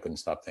the book, I couldn't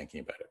stop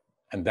thinking about it.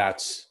 And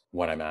that's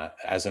what I'm at.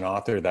 As an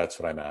author, that's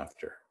what I'm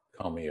after.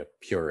 Call me a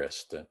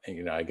purist,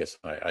 and I guess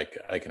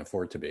I can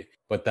afford to be.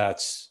 But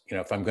that's,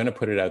 if I'm going to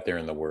put it out there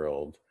in the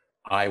world,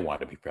 I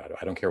want to be proud of it.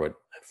 I don't care what,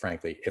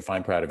 frankly, if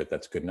I'm proud of it,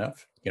 that's good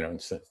enough. I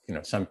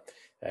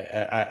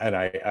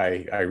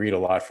read a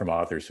lot from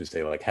authors who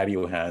say, like, how do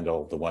you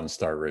handle the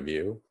 1-star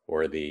review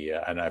or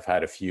and I've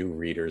had a few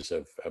readers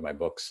of my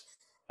books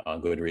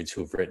on Goodreads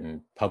who've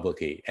written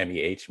publicly,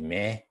 MEH,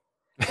 meh.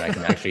 And I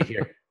can actually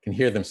can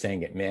hear them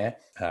saying it meh.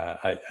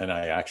 And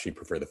I actually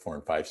prefer the 4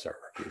 and 5-star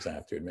reviews, I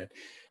have to admit.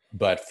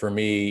 But for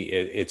me,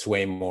 it's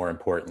way more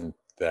important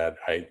that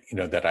I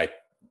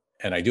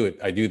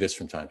do this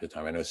from time to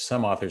time. I know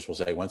some authors will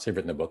say once they've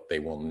written a book, they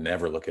will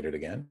never look at it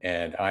again.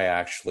 And I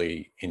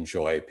actually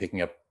enjoy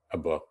picking up a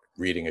book,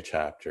 reading a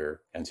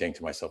chapter, and saying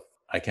to myself,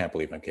 I can't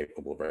believe I'm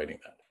capable of writing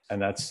that.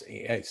 And that's,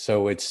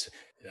 so it's,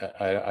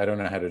 I don't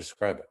know how to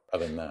describe it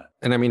other than that.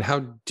 And I mean, how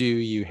do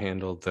you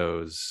handle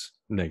those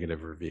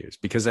negative reviews?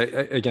 Because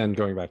again,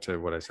 going back to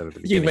what I said at the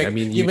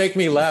beginning, you make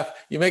me laugh.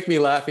 You make me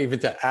laugh even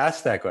to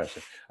ask that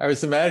question. I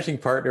was the managing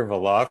partner of a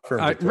law firm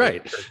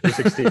right. for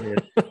 16 years.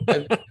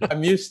 And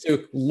I'm used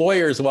to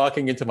lawyers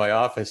walking into my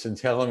office and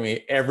telling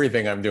me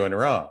everything I'm doing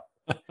wrong.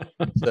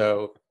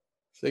 So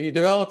you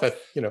develop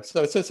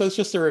so it's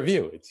just a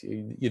review.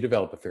 You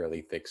develop a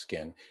fairly thick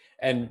skin.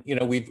 And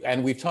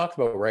we've talked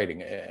about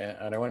writing,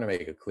 and I want to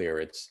make it clear,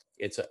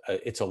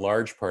 it's a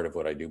large part of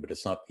what I do, but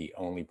it's not the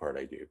only part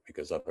I do,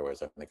 because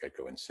otherwise I think I'd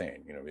go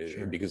insane,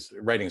 Sure. Because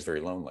writing is very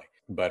lonely.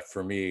 But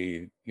for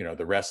me,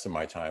 the rest of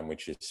my time,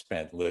 which is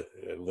spent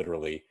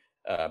literally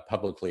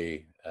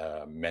publicly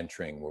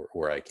mentoring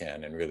where I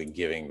can, and really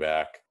giving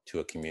back to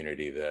a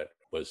community that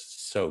was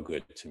so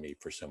good to me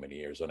for so many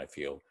years, and I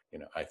feel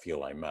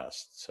I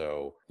must.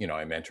 So,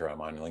 I mentor.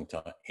 I'm on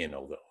LinkedIn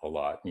a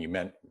lot.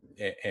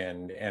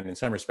 And in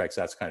some respects,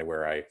 that's kind of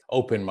where I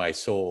open my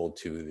soul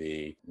to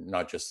the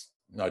not just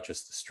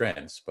the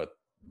strengths, but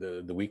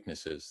the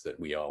weaknesses that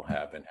we all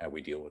have, and how we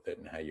deal with it,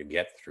 and how you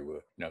get through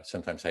it.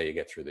 Sometimes how you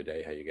get through the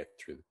day, how you get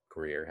through the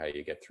career, how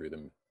you get through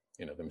them,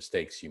 the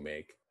mistakes you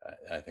make.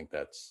 I think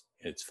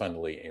it's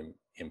fundamentally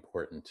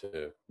important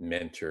to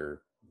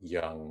mentor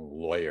young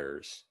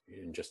lawyers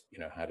in just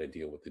how to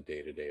deal with the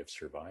day-to-day of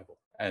survival,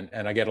 and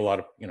I get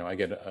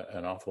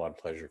an awful lot of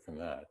pleasure from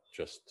that.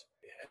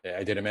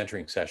 I did a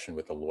mentoring session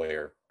with a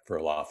lawyer for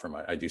a law firm.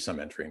 I do some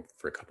mentoring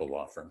for a couple of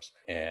law firms,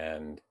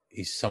 and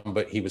he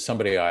was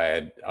somebody I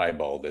had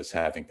eyeballed as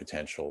having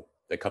potential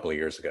a couple of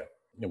years ago.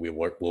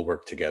 We'll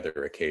work together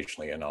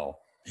occasionally,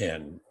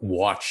 and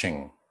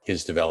watching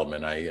his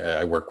development.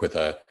 I work with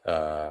a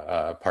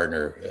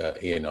partner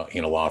in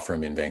a law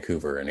firm in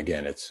Vancouver, and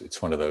again,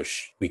 it's one of those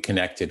we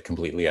connected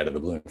completely out of the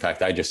blue. In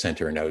fact, I just sent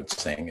her a note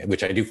saying,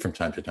 which I do from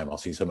time to time. I'll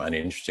see some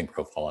uninteresting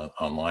profile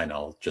online.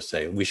 I'll just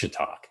say we should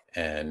talk,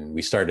 and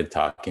we started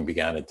talking,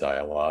 began a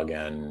dialogue,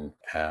 and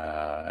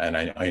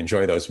I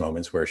enjoy those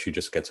moments where she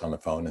just gets on the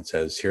phone and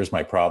says, "Here's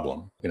my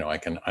problem. I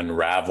can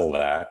unravel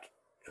that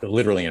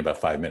literally in about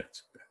 5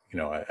 minutes."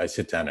 I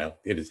sit down.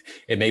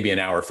 It may be an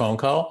hour phone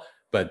call,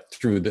 but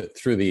through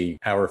the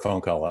hour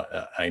phone call,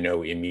 I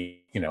know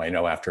I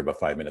know after about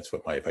 5 minutes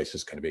what my advice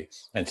is going to be.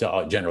 And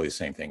so generally the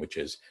same thing, which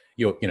is,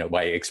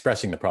 by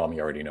expressing the problem,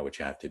 you already know what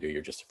you have to do.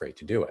 You're just afraid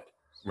to do it.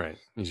 Right.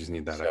 You just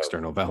need that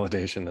external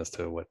validation as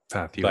to what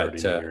path you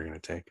already know you're going to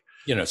take.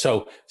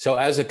 So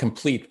as a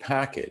complete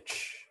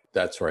package,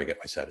 that's where I get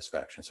my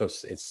satisfaction. So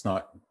it's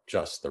not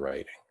just the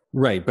writing.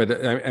 Right.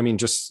 But I mean,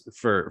 just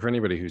for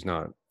anybody who's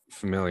not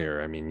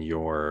familiar, I mean,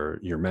 your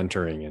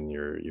mentoring and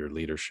your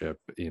leadership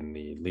in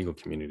the legal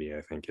community,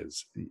 I think,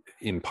 is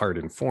in part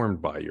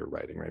informed by your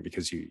writing, right?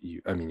 Because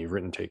you've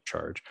written Take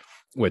Charge,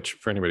 which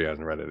for anybody who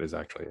hasn't read it is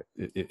actually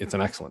it's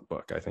an excellent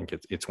book. I think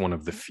it's one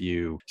of the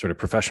few sort of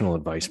professional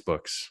advice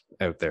books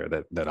out there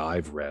that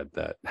I've read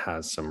that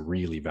has some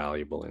really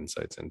valuable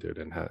insights into it,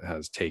 and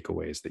has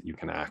takeaways that you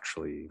can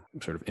actually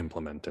sort of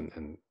implement and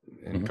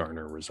mm-hmm.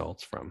 garner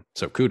results from.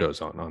 So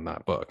kudos on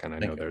that book. And I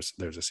know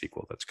there's a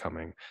sequel that's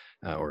coming,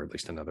 or at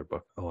least another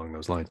book along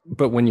those lines.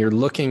 But when you're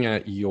looking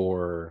at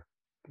your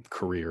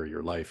career,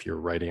 your life, your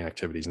writing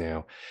activities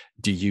now,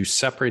 do you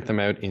separate them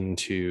out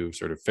into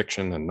sort of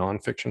fiction and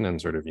nonfiction, and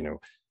sort of, you're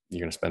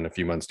going to spend a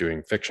few months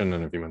doing fiction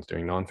and a few months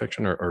doing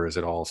nonfiction, or is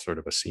it all sort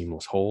of a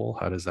seamless whole?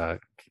 How does that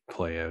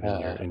play out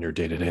in your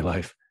day-to-day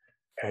life?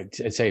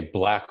 I'd say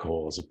black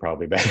holes is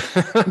probably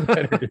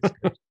better.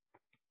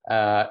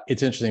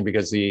 It's interesting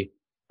because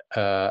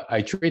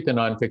I treat the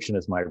nonfiction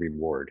as my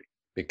reward,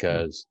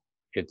 because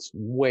it's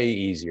way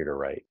easier to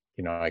write.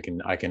 I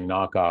can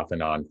knock off a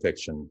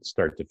nonfiction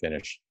start to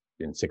finish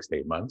in 6 to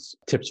 8 months.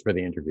 Tips for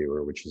the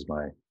Interviewer, which is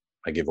my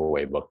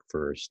giveaway book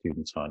for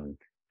students on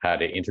how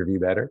to interview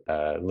better.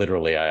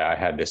 Literally, I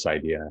had this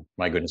idea.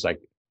 My goodness, I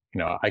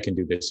can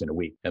do this in a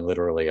week, and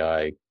literally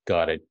I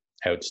got it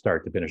out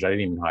start to finish. I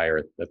didn't even hire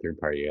a third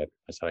party yet.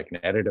 I said I can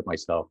edit it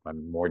myself.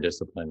 I'm more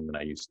disciplined than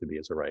I used to be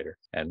as a writer,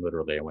 and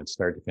literally I went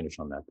start to finish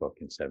on that book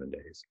in 7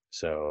 days.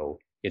 So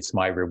it's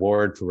my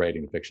reward for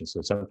writing fiction.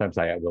 So sometimes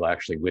I will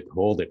actually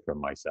withhold it from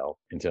myself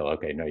until,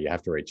 okay, no, you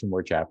have to write 2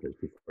 more chapters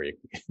before you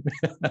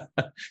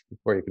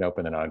can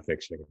open the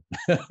nonfiction.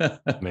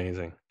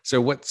 Amazing. So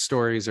what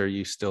stories are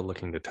you still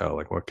looking to tell?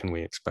 Like, what can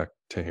we expect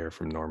to hear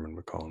from Norman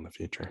McCall in the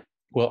future?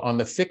 Well, on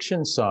the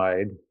fiction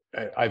side,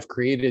 I've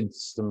created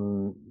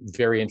some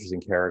very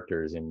interesting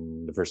characters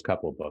in the first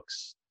couple of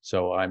books.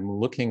 So I'm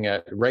looking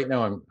at, right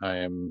now I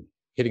am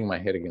hitting my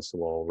head against the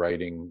wall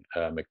writing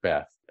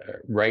Macbeth.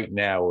 Right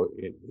now,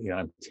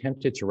 I'm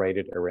tempted to write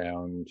it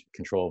around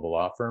control of a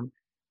law firm,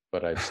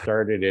 but I've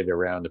started it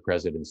around the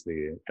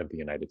presidency of the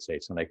United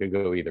States, and I could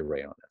go either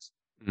way on this.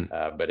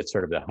 But it's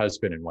sort of the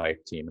husband and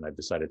wife team, and I've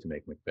decided to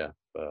make Macbeth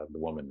the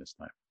woman this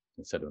time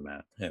instead of the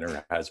man, and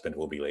her husband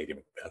will be Lady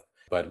Macbeth.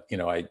 But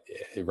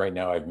right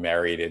now I've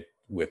married it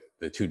with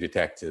the two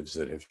detectives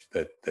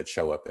that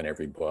show up in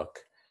every book,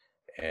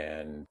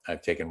 and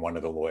I've taken one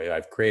of the lawyers.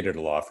 I've created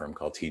a law firm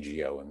called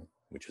TGO,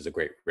 which is a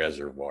great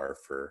reservoir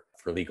for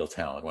legal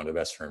talent, one of the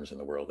best firms in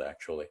the world,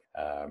 actually,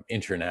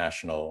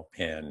 international.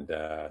 And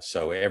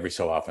so every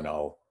so often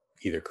I'll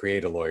either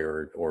create a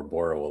lawyer or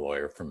borrow a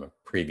lawyer from a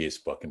previous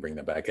book and bring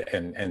them back.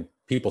 And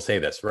people say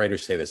this,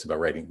 writers say this about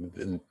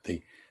writing.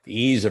 The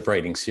ease of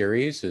writing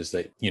series is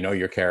that you know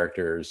your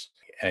characters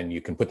and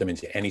you can put them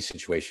into any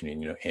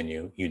situation, and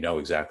you know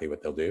exactly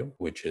what they'll do,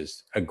 which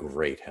is a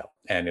great help.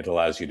 And it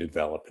allows you to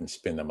develop and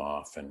spin them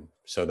off. And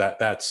so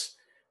that's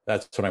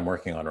what I'm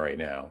working on right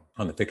now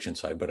on the fiction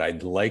side. But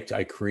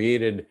I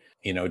created,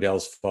 in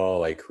Odell's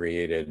Fall, I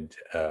created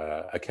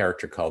a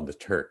character called the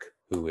Turk,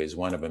 who is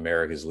one of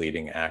America's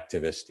leading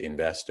activist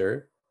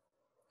investors,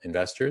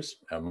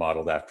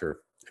 modeled after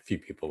a few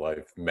people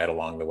I've met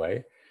along the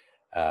way.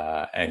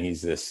 And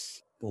he's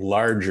this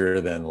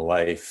larger than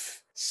life,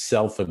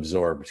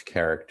 self-absorbed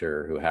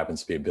character who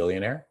happens to be a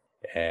billionaire.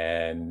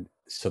 And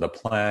so the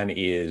plan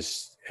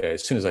is,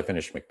 as soon as I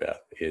finish Macbeth,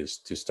 is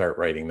to start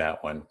writing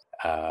that one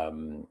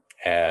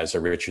as a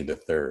Richard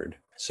III.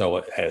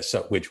 So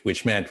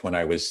which meant when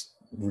I was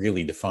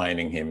really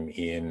defining him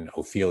in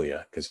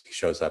Ophelia, because he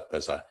shows up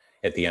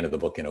at the end of the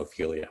book in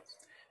Ophelia,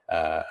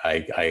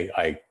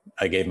 I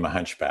gave him a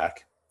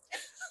hunchback.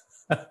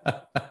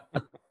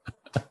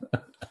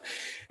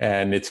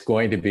 And it's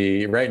going to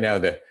be, right now,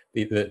 the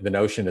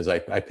notion is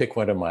I pick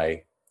one of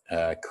my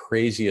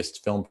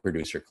craziest film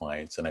producer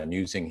clients, and I'm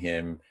using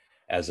him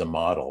as a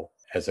model,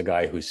 as a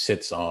guy who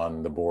sits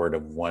on the board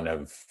of one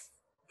of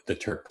the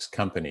Turk's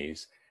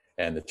companies,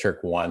 and the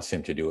Turk wants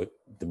him to do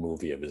the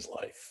movie of his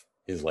life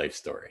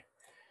story.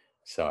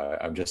 So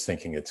I'm just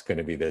thinking it's going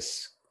to be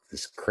this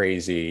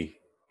crazy,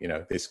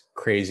 this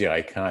crazy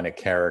iconic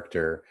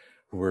character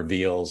who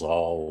reveals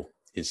all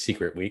his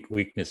secret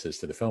weaknesses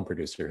to the film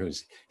producer,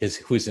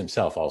 who's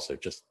himself also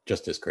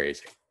just as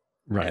crazy.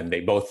 Right. And they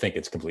both think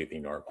it's completely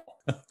normal.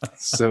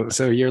 So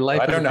your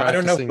life, I don't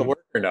know if it'll work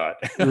or not.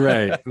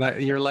 Right.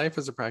 Your life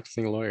as a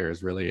practicing lawyer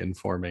is really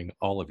informing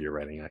all of your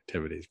writing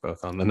activities,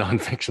 both on the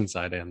nonfiction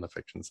side and the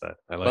fiction side.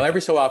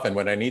 Every so often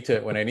when I need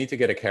to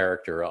get a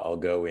character, I'll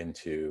go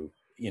into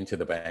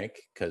the bank,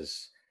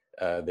 because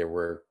there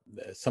were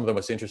some of the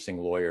most interesting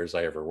lawyers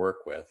I ever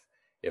worked with.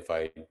 If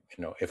I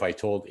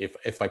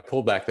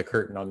pulled back the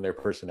curtain on their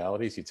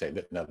personalities, you'd say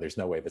that no, there's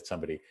no way that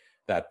somebody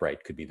that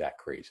bright could be that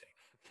crazy.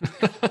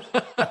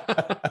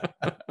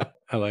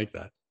 I like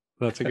that.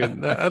 That's a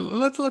good.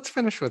 Let's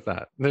finish with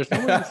that. There's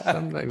no way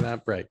something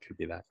that bright could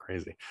be that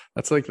crazy.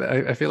 That's like,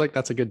 I feel like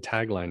that's a good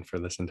tagline for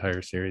this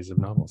entire series of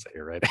novels that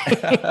you're writing.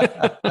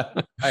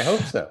 I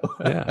hope so.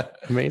 Yeah,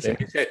 amazing.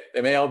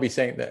 They may all be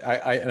saying that.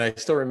 I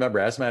still remember,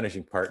 as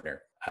managing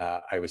partner,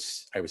 I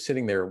was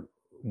sitting there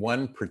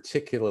one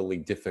particularly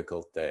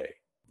difficult day.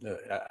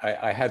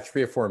 I had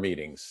 3 or 4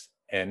 meetings,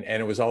 and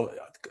it was all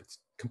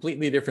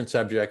completely different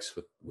subjects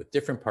with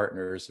different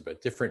partners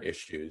about different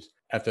issues.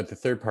 After the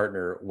third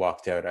partner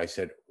walked out, I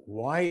said,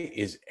 "Why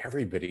is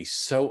everybody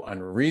so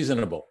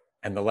unreasonable?"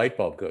 And the light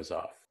bulb goes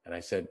off. And I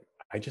said,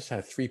 I just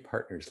had 3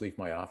 partners leave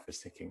my office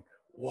thinking,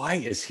 why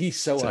is he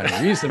so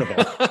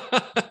unreasonable?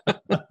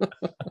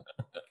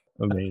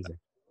 Amazing.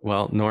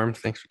 Well, Norm,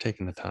 thanks for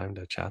taking the time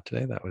to chat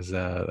today. That was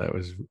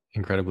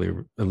incredibly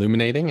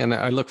illuminating, and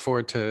I look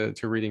forward to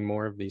reading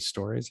more of these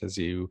stories as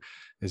you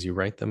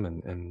write them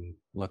and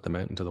let them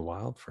out into the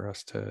wild for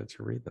us to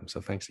read them. So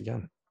thanks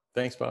again.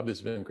 Thanks, Bob. This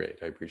has been great.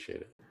 I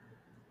appreciate it.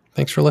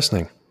 Thanks for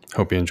listening.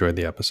 Hope you enjoyed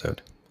the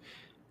episode.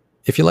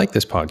 If you like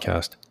this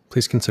podcast,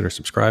 please consider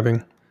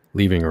subscribing,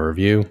 leaving a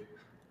review,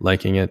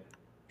 liking it,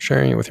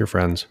 sharing it with your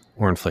friends,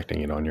 or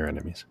inflicting it on your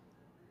enemies.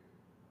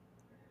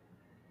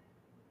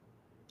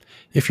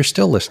 If you're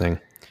still listening,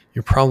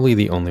 you're probably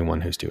the only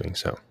one who's doing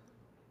so.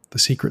 The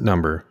secret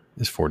number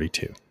is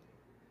 42.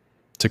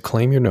 To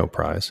claim your No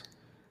Prize,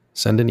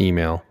 send an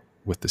email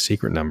with the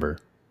secret number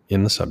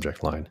in the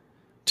subject line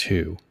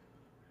to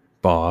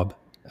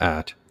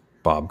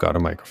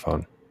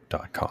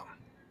bob@bobgotamicrophone.com.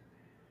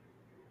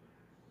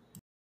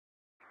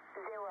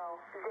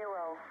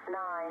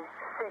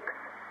 0096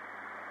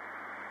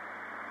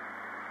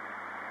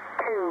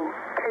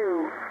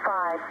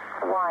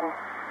 2251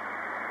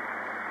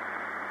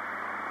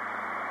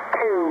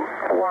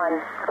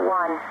 2110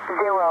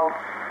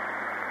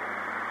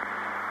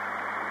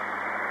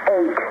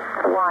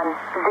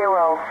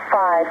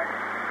 8105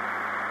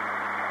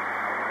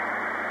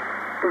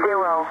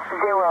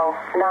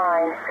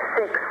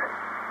 0096